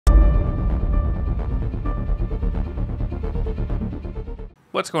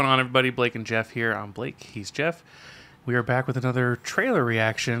What's going on, everybody? Blake and Jeff here. I'm Blake. He's Jeff. We are back with another trailer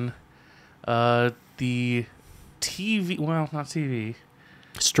reaction. The TV, well, not TV.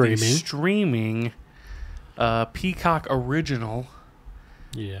 Streaming. Peacock original.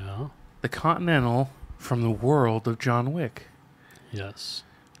 Yeah. The Continental from the World of John Wick. Yes.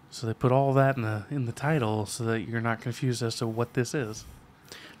 So they put all that in the title so that you're not confused as to what this is.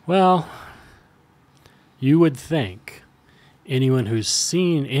 Well, you would think anyone who's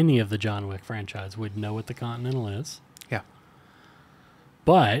seen any of the John Wick franchise would know what the Continental is. Yeah.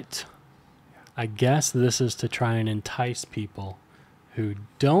 But I guess this is to try and entice people who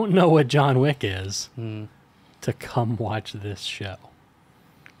don't know what John Wick is to come watch this show.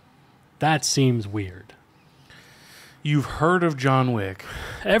 That seems weird. You've heard of John Wick.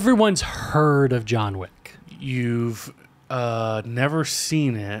 Everyone's heard of John Wick. You've never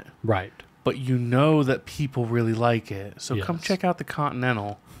seen it. Right. But you know that people really like it. So Yes. come check out the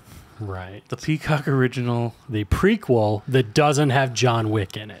Continental. Right. The Peacock original. The prequel that doesn't have John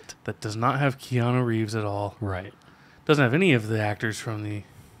Wick in it. That does not have Keanu Reeves at all. Right. Doesn't have any of the actors from the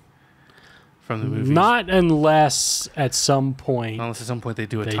movies. Not unless at some point Unless at some point they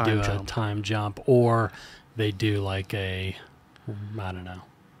do a they time do jump. a time jump, or they do like I don't know.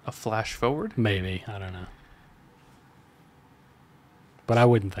 A flash forward? Maybe. I don't know. But I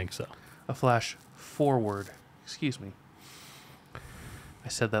wouldn't think so. A flash forward. Excuse me. I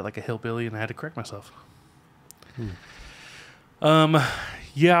said that like a hillbilly and I had to correct myself.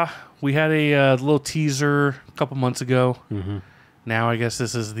 Yeah, we had a little teaser a couple months ago. Now I guess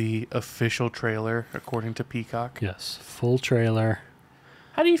this is the official trailer according to Peacock. Yes. Full trailer.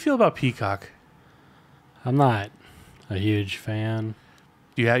 How do you feel about Peacock? I'm not a huge fan.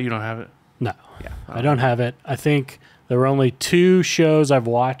 You don't have it? No. Yeah. I don't have it. I think there were only 2 shows I've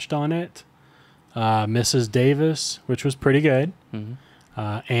watched on it. Mrs. Davis, which was pretty good.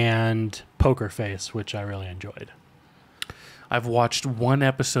 And Poker Face, which I really enjoyed. I've watched 1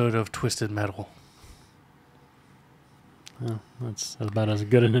 episode of Twisted Metal. Well, that's about as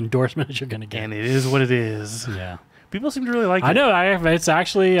good an endorsement as you're going to get. And it is what it is. Yeah. People seem to really like it. I know.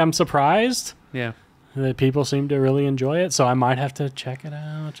 I'm surprised Yeah. that people seem to really enjoy it. So I might have to check it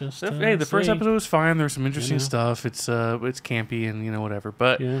out. Hey, the first episode was fine. There's some interesting You know. stuff. It's campy and whatever.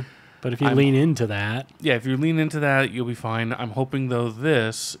 But Yeah. But if you lean into that. yeah, if you lean into that, you'll be fine. I'm hoping though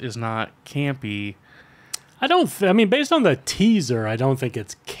this is not campy. I mean, based on the teaser, I don't think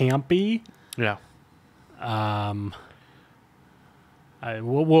it's campy. Yeah.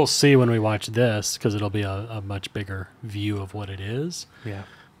 We'll see when we watch this because it'll be a much bigger view of what it is. Yeah.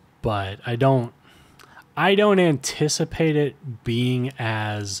 But I don't anticipate it being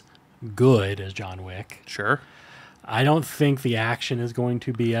as good as John Wick. Sure. I don't think the action is going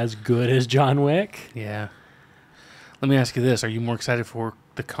to be as good as John Wick. Yeah. Let me ask you this. Are you more excited for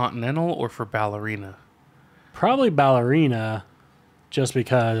the Continental or for Ballerina? Probably Ballerina, just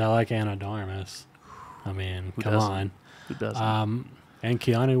because I like Anna de Armas. I mean, Who come doesn't? on. Who doesn't? And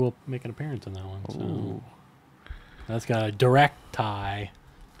Keanu will make an appearance in that one. So Ooh. that's got a direct tie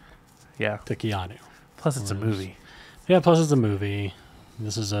Yeah. to Keanu. Plus it's a movie. Yeah, plus it's a movie.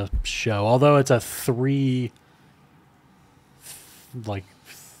 This is a show. Although it's a 3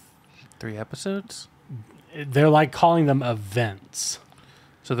 episodes? they're like calling them events.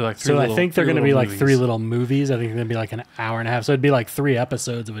 So they're like So I think they're going to be like movies. 3 little movies. I think they're going to be like an hour and a half. So it'd be like 3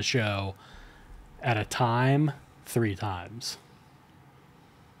 episodes of a show at a time, 3 times.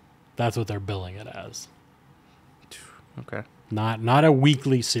 That's what they're billing it as. Okay. Not a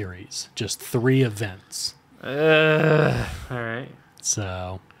weekly series, just 3 events. All right.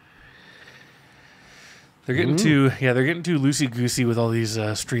 So They're getting too loosey goosey with all these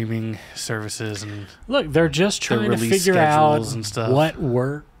streaming services and look, they're just trying to release figure out schedules and stuff. what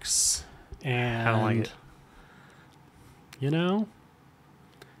works. And I don't like it. You know,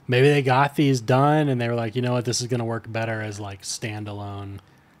 maybe they got these done and they were like, you know what, this is going to work better as like standalone.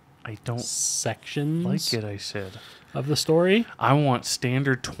 I don't sections like it. I said of the story. I want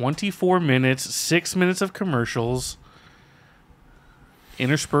standard 24 minutes, 6 minutes of commercials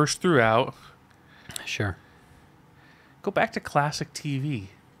interspersed throughout. Sure. Go back to classic TV,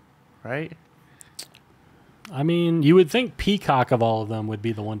 right? I mean, you would think Peacock of all of them would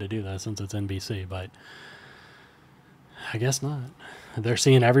be the one to do that since it's NBC, but I guess not. They're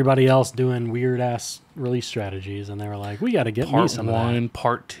seeing everybody else doing weird ass release strategies, and they were like, "We got to get me Part some 1, of that."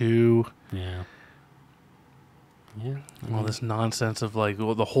 Part 2. Yeah. Yeah. All this nonsense of like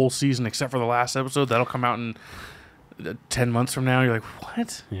the whole season except for the last episode that'll come out in 10 months from now. You're like,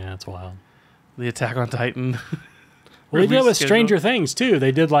 what? Yeah, it's wild. The Attack on Titan. Well, they did it with schedule. Stranger Things too.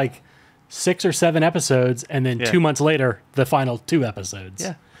 They did like 6 or 7 episodes, and then 2 months later, the final 2 episodes.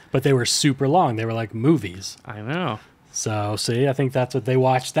 Yeah. But they were super long. They were like movies. I know. So, see, I think that's what they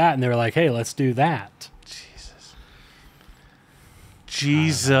watched that, and they were like, hey, let's do that.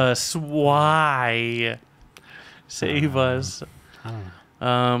 Jesus, why? Save us. I don't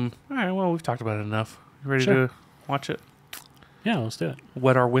know. All right, well, we've talked about it enough. You ready Sure. to watch it? Yeah, let's do it.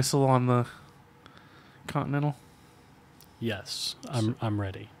 Wet our whistle on the Continental? Yes, I'm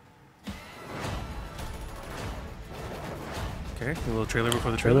ready. Okay, a little trailer before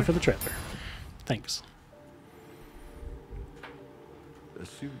the Trailer trailer. for the trailer. Thanks. A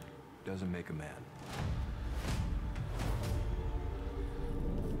suit doesn't make a man.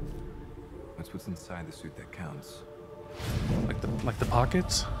 It's what's inside the suit that counts. Like the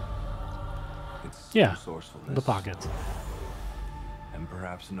pockets? It's Yeah, resourcefulness. the pockets. And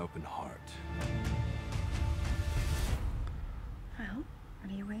perhaps an open heart. Well,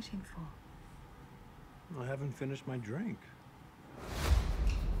 what are you waiting for? I haven't finished my drink.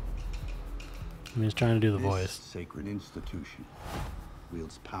 He's trying to do the This voice. sacred institution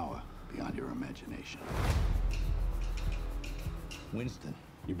wields power beyond your imagination. Winston,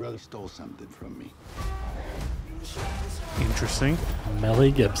 your brother stole something from me. Interesting. Mel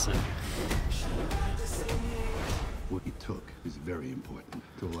Gibson. What he took is very important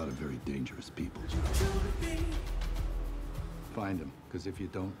to a lot of very dangerous people. Find him, because if you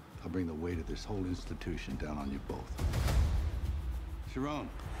don't, I'll bring the weight of this whole institution down on you both. Sharon,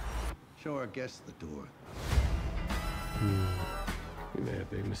 show our guests the door. We made a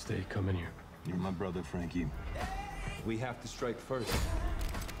big mistake coming here. You're my brother, Frankie. We have to strike first.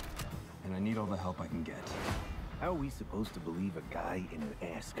 And I need all the help I can get. How are we supposed to believe a guy in an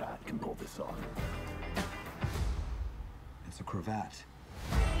ascot can pull this off? It's a cravat.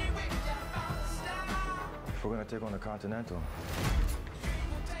 If we're gonna take on the Continental,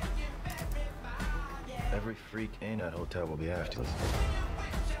 every freak in that hotel will be after us.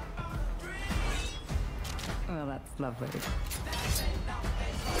 Well, that's lovely.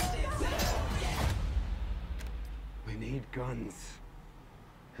 We need guns.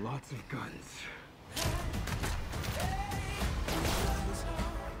 Lots of guns.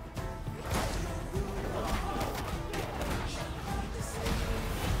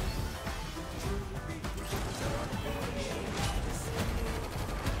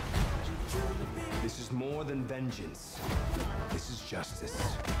 This is more than vengeance. This is justice.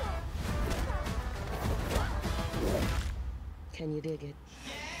 Can you dig it?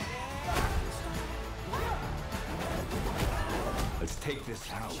 Let's take this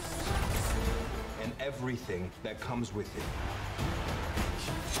house and everything that comes with it.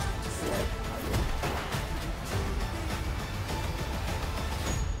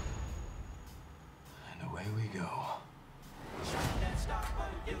 And away we go.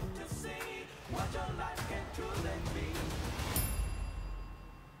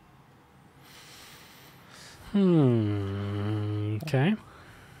 Okay.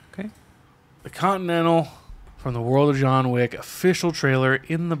 Okay. The Continental from the World of John Wick official trailer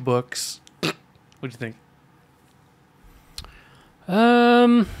in the books. What'd you think? Do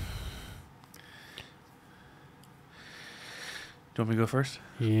you want me to go first?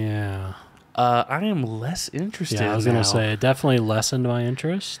 Yeah. I am less interested. Yeah, I was now. gonna say it definitely lessened my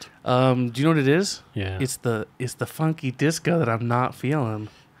interest. Do you know what it is? Yeah. It's the funky disco that I'm not feeling.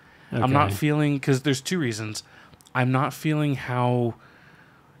 I'm not Okay. feeling, because there's two reasons. I'm not feeling how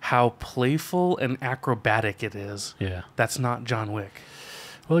playful and acrobatic it is. Yeah. That's not John Wick.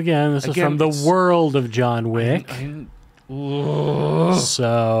 Well, again, this is Again, from the it's- world of John Wick. I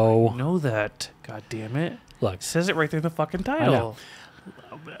So, know that. God damn it. look, It says it right there in the fucking know. title.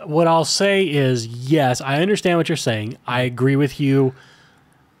 what I'll say is, yes, I understand what you're saying. I agree with you.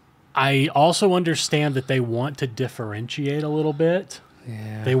 I also understand that they want to differentiate a little bit.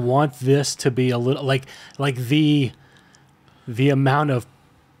 Yeah. They want this to be a little like the amount of,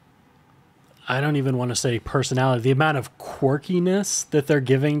 I don't even want to say personality, the amount of quirkiness that they're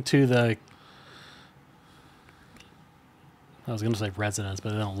giving to the, I was going to say residents,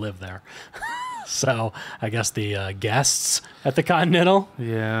 but they don't live there. So I guess the guests at the Continental,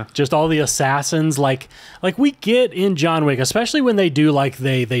 Yeah. just all the assassins, like we get in John Wick, especially when they do like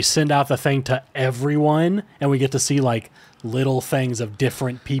they send out the thing to everyone, and we get to see like little things of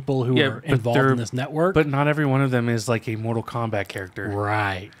different people who Yeah, are but involved they're- in this network. But not every one of them is like a Mortal Kombat character.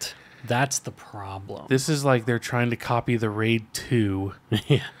 Right. That's the problem. This is like they're trying to copy the Raid 2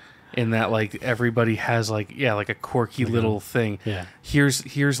 Yeah. in that like everybody has like a quirky little thing. Yeah.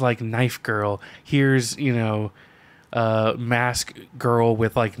 Here's like Knife Girl. Here's, Mask Girl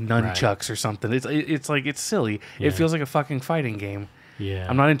with like nunchucks or something. It's like it's silly. Yeah. It feels like a fucking fighting game. Yeah.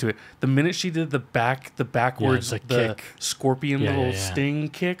 I'm not into it. The minute she did the backwards, the the kick. scorpion little sting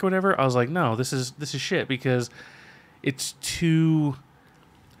kick, whatever, I was like, no, this is shit, because it's too.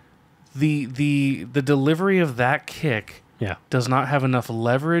 The delivery of that kick does not have enough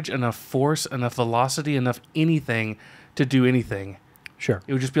leverage, enough force, enough velocity, enough anything to do anything. Sure.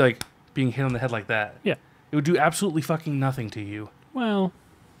 It would just be like being hit on the head like that. Yeah. It would do absolutely fucking nothing to you. Well,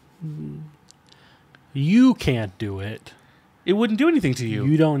 you can't do it. It wouldn't do anything to you.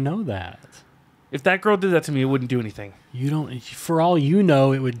 You don't know that. If that girl did that to me, it wouldn't do anything. You don't. For all you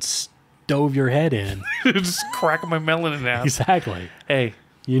know, it would stove your head in. Just crack my melon in half. Exactly. Hey,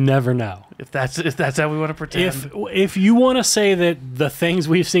 you never know. if that's how we want to pretend. If you want to say that the things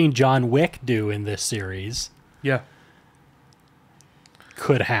we've seen John Wick do in this series,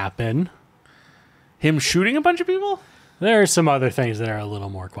 could happen. Him shooting a bunch of people? There are some other things that are a little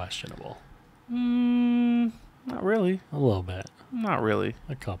more questionable. Not really. A little bit. Not really.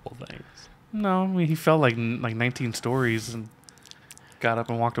 A couple things. No, I mean, he fell like 19 stories and got up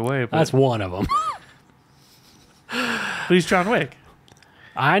and walked away. But, That's one of them. but he's John Wick.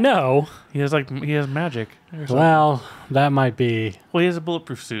 I know. He has magic. or something. Well, that might be. Well, he has a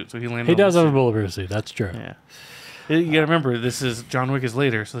bulletproof suit, so he landed. He on does the have a suit. bulletproof suit. That's true. Yeah. You gotta remember, this is John Wick is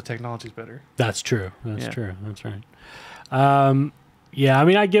later, so the technology's better. That's true. That's Yeah. true. That's right. Yeah, I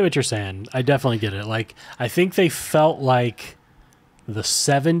mean, I get what you're saying. I definitely get it. Like, I think they felt like the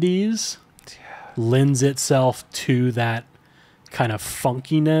 70s lends itself to that kind of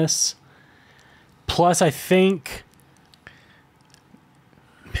funkiness. Plus, I think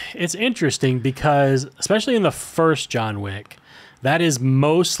it's interesting because, especially in the first John Wick, that is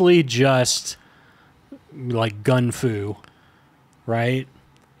mostly just like gun fu, right?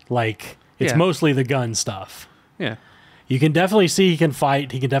 Like, it's mostly the gun stuff. Yeah. You can definitely see he can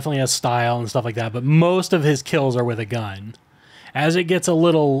fight. He can definitely have style and stuff like that. But most of his kills are with a gun. As it gets a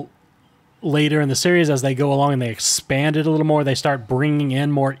little later in the series, as they go along and they expand it a little more, they start bringing in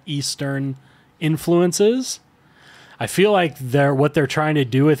more Eastern influences. I feel like what they're trying to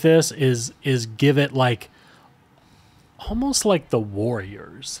do with this is give it like almost like the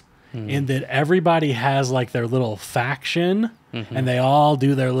Warriors. In that everybody has like their little faction and they all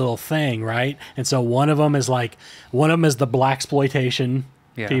do their little thing, right? And so one of them is the blaxploitation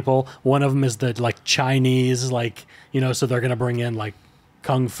people. One of them is the like Chinese, like, you know, so they're gonna bring in like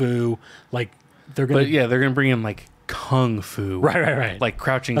kung fu, like they're gonna. But yeah, they're gonna bring in like kung fu, right, like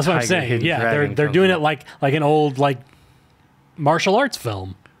Crouching That's Tiger. what I'm saying. Hidden Yeah, Dragon, they're kung doing fu. it like an old like martial arts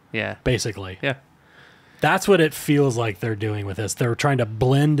film, Yeah. basically. Yeah. That's what it feels like they're doing with this. They're trying to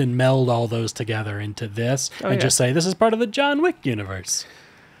blend and meld all those together into this and just say, this is part of the John Wick universe.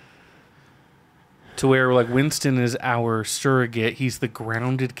 To where like Winston is our surrogate. He's the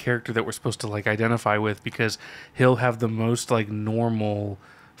grounded character that we're supposed to like identify with because he'll have the most like normal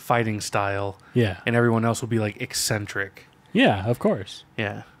fighting style. Yeah. And everyone else will be like eccentric. Yeah, of course.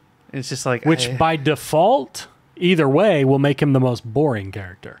 Yeah. It's just like Which by default, either way, will make him the most boring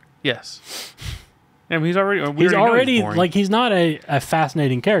character. Yes. I mean, he's already boring. like, he's not a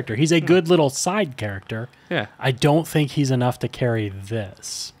fascinating character. He's a good little side character. Yeah. I don't think he's enough to carry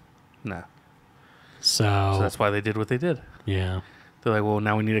this. No. So So that's why they did what they did. yeah. They're like, well,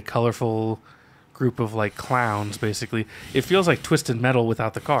 now we need a colorful group of like clowns, basically. It feels like Twisted Metal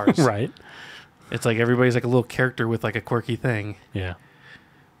without the cars. Right. It's like everybody's like a little character with like a quirky thing. Yeah.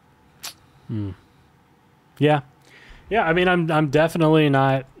 Yeah. Yeah, I mean, I'm definitely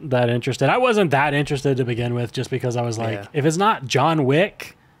not that interested. I wasn't that interested to begin with just because I was like, if it's not John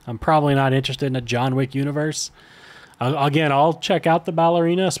Wick, I'm probably not interested in a John Wick universe. Again, I'll check out the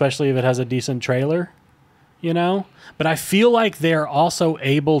ballerina, especially if it has a decent trailer, you know? But I feel like they're also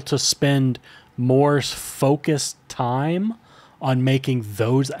able to spend more focused time on making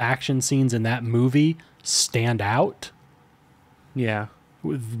those action scenes in that movie stand out. Yeah.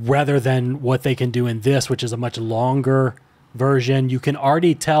 Rather than what they can do in this, which is a much longer version. You can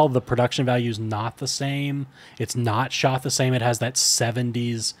already tell the production value is not the same. It's not shot the same. It has that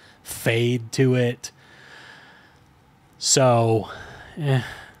 70s fade to it. So, yeah,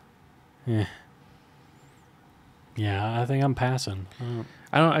 I think I'm passing.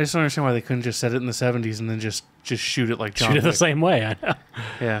 I just don't understand why they couldn't just set it in the 70s and then just shoot it like John Shoot it Wick. the same way. I know.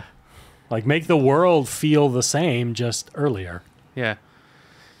 Yeah. Like, make the world feel the same, just earlier. Yeah.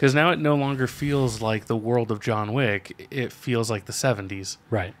 Because now it no longer feels like the world of John Wick. It feels like the 70s.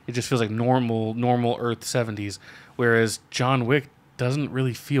 Right. It just feels like normal Earth 70s. Whereas John Wick doesn't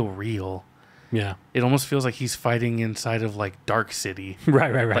really feel real. Yeah. It almost feels like he's fighting inside of like Dark City.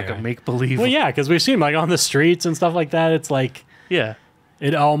 Right. Like a make-believe. Well, yeah, because we've seen like on the streets and stuff like that. It's like, Yeah.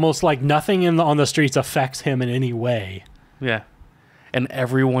 it almost like nothing on the streets affects him in any way. Yeah. and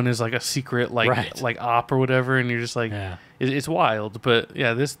everyone is like a secret Right. like op or whatever, and you're just like, Yeah. it's wild. But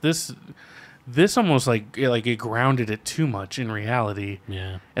yeah, this almost like it grounded it too much in reality,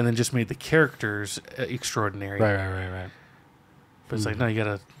 Yeah. and then just made the characters extraordinary. Right. But it's like, no, you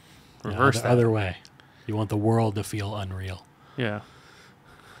gotta Yeah, reverse the that. other way. You want the world to feel unreal. Yeah.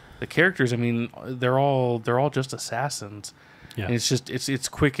 The characters, I mean, they're all just assassins. Yeah. And it's just it's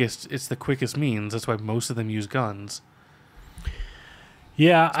the quickest means. That's why most of them use guns.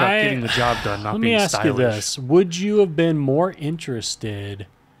 Yeah, It's about getting the job done, not let being me ask stylish. you this: would you have been more interested?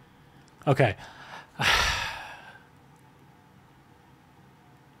 Okay,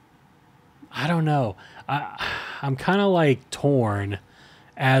 I don't know. I'm kind of like torn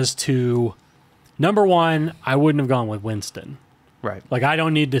as to number one. I wouldn't have gone with Winston. Right. Like, I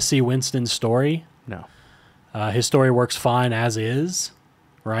don't need to see Winston's story. No. His story works fine as is,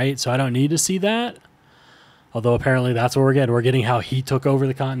 right? So I don't need to see that. Although apparently that's what we're getting. We're getting how he took over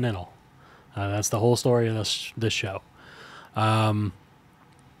the Continental. That's the whole story of this show. But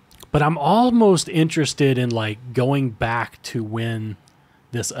I'm almost interested in like going back to when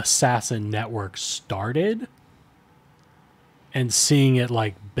this assassin network started and seeing it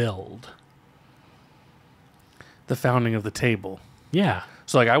like build. The founding of the table. Yeah.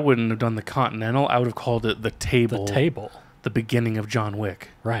 So like I wouldn't have done the Continental. I would have called it the table. The table. The beginning of John Wick.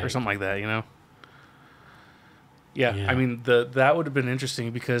 Right. Or something like that, you know? Yeah. Yeah. I mean that would have been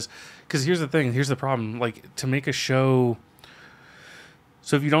interesting because here's the thing, here's the problem. Like to make a show,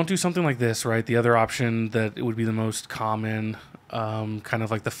 so if you don't do something like this, right, the other option that it would be the most common, kind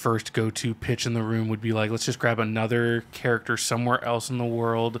of like the first go-to pitch in the room would be like, let's just grab another character somewhere else in the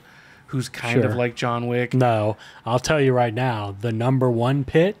world who's kind of Sure. like John Wick. No, I'll tell you right now, the number one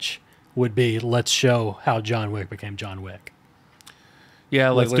pitch would be, let's show how John Wick became John Wick.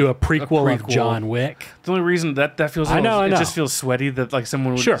 Yeah, like Let's do a prequel of John Wick. The only reason that feels I know. it just feels sweaty that like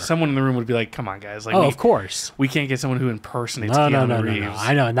someone in the room would be like, come on guys, like Of course. we can't get someone who impersonates No. Keanu Reeves.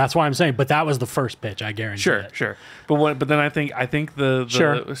 I know, and that's why I'm saying, but that was the first pitch, I guarantee it. Sure. But then I think the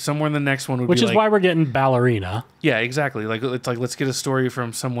Sure. somewhere in the next one would Which be is like, why we're getting Ballerina. yeah, exactly. Like it's like let's get a story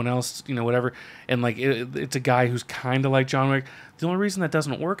from someone else, you know, whatever. And like it's a guy who's kind of like John Wick. The only reason that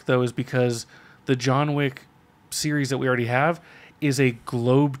doesn't work though is because the John Wick series that we already have is a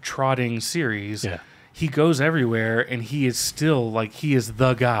globe-trotting series. Yeah. He goes everywhere, and he is still like he is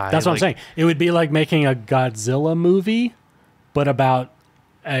the guy. That's what I'm saying. It would be like making a Godzilla movie, but about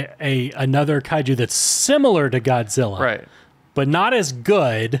another kaiju that's similar to Godzilla, Right. but not as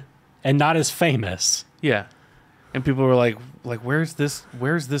good and not as famous. Yeah. And people were like where's this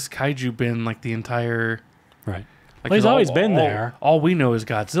kaiju been like the entire Right. like Well, he's 'cause always been there. All we know is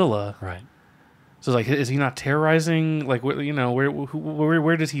Godzilla. Right. So like, is he not terrorizing? Like, you know,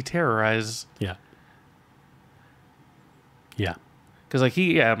 where does he terrorize? Yeah. Yeah. Because like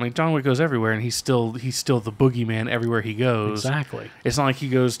I mean, John Wick goes everywhere, and he's still the boogeyman everywhere he goes. Exactly. It's not like he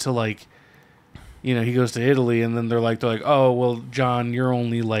goes to like, you know, he goes to Italy, and then they're like, oh well, John, you're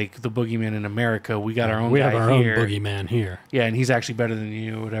only like the boogeyman in America. We got our own. We guy have our here. own boogeyman here. Yeah, and he's actually better than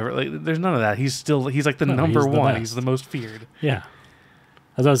you, whatever. Like, there's none of that. He's like the No, number he's the one. best. He's the most feared. Yeah.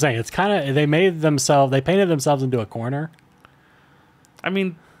 As I was saying, it's kind of they painted themselves into a corner. I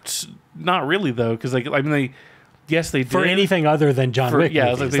mean, not really though, because like I mean they did For anything other than John Wick yeah,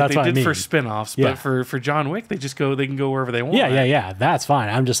 movies. like That's they what I did mean. for spin-offs, Yeah. but for John Wick, they can go wherever they want. Yeah. That's fine.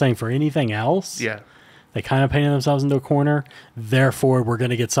 I'm just saying for anything else, Yeah. they kind of painted themselves into a corner. Therefore, we're going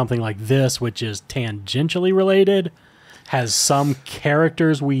to get something like this, which is tangentially related, has some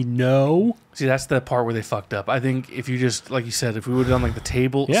characters we know. See, that's the part where they fucked up. I think if you just, like you said, if we would have done like the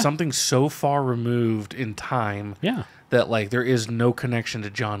table, Yeah. something so far removed in time Yeah. that like there is no connection to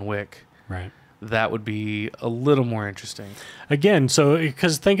John Wick, Right. that would be a little more interesting. Again, so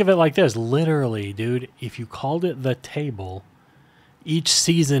because think of it like this, literally, dude, if you called it the table, each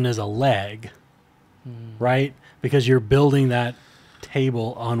season is a leg, right? Because you're building that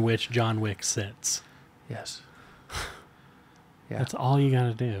table on which John Wick sits. Yes. Yeah. That's all you got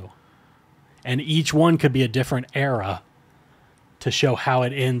to do. And each one could be a different era to show how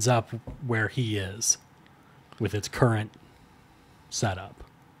it ends up where he is with its current setup.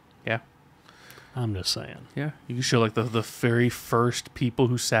 Yeah. I'm just saying. Yeah. You can show like the very first people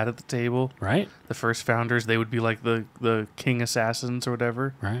who sat at the table, Right? the first founders, they would be like the king assassins or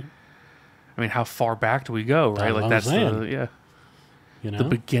whatever. Right. I mean, how far back do we go, right? That's Like what that's I'm the saying. You know? the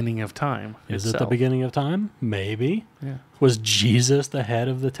beginning of time. Is it the itself. beginning of time? Maybe. Yeah. Was Jesus the head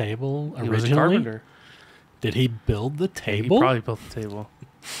of the table originally? He was a carpenter. Did he build the He table? probably built the table.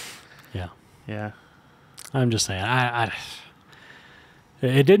 Yeah. Yeah. I'm just saying.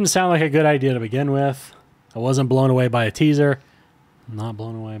 It didn't sound like a good idea to begin with. I wasn't blown away by a teaser. Not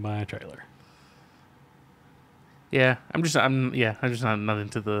blown away by a trailer. Yeah, I'm just not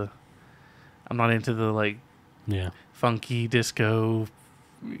into the. I'm not into the like Yeah. funky disco,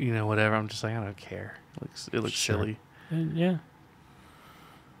 whatever. I'm just like, I don't care. It looks Sure. silly. Yeah.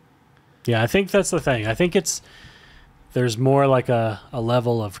 Yeah, I think that's the thing. I think there's more like a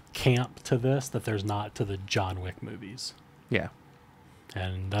level of camp to this that there's not to the John Wick movies. Yeah.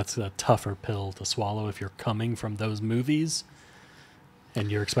 And that's a tougher pill to swallow if you're coming from those movies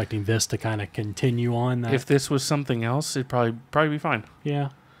and you're expecting this to kind of continue on that. If this was something else, it'd probably be fine. Yeah,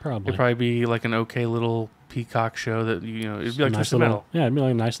 probably. It'd probably be like an okay little Peacock show that it'd be like nice Twisted little, Metal. yeah, it'd be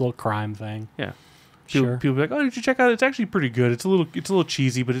like a nice little crime thing. Yeah. Sure. People be like, oh, did you check out? It's actually pretty good. It's a little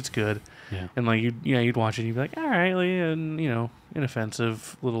cheesy, but it's good. Yeah. And like you'd watch it and you'd be like, all right, like, and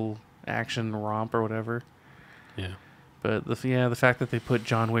inoffensive little action romp or whatever. Yeah. But the fact that they put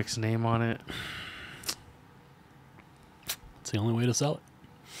John Wick's name on it, It's the only way to sell it.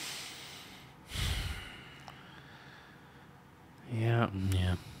 yeah.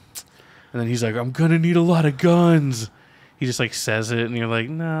 Yeah. And then he's like, I'm gonna need a lot of guns. He just like says it, and you're like,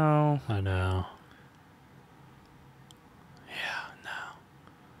 no. I know. Yeah, no.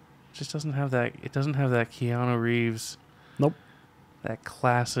 It just doesn't have that. It doesn't have that Keanu Reeves. Nope. That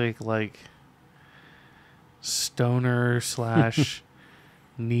classic like stoner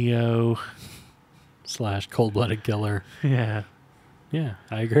 / Neo. / cold-blooded killer. Yeah. Yeah,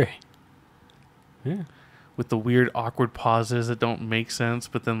 I agree. Yeah. With the weird awkward pauses that don't make sense,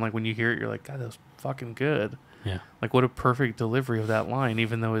 but then like when you hear it, you're like, God, that was fucking good. Yeah. Like what a perfect delivery of that line,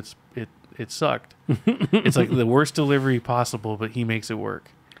 even though it sucked. It's like the worst delivery possible, but he makes it work.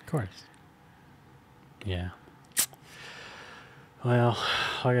 Of course. Yeah. Well,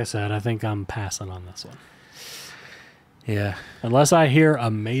 like I said, I think I'm passing on this one. Yeah. Unless I hear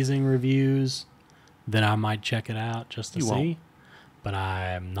amazing reviews, then I might check it out just to You see. won't. But I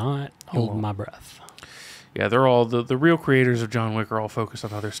am not You holding won't. my breath. Yeah, they're all the real creators of John Wick are all focused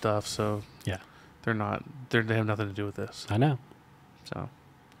on other stuff, so Yeah. they have nothing to do with this. I know. So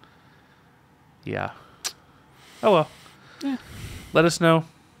yeah. Oh well. Yeah. Let us know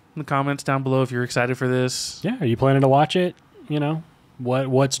in the comments down below if you're excited for this. Yeah. Are you planning to watch it?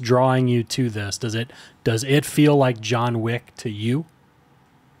 What's drawing you to this? Does it feel like John Wick to you?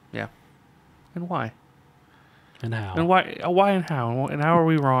 Yeah. And why? And how? And why and how? And how are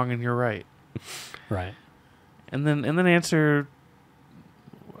we wrong and you're right? Right. And then answer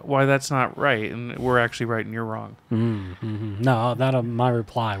why that's not right and we're actually right and you're wrong. Mm-hmm. No, my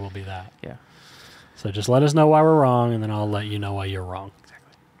reply will be that. Yeah. So just let us know why we're wrong, and then I'll let you know why you're wrong.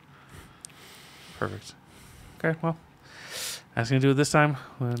 Exactly. Perfect. Okay, well, that's going to do it this time,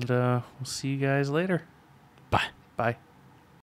 and we'll see you guys later. Bye. Bye.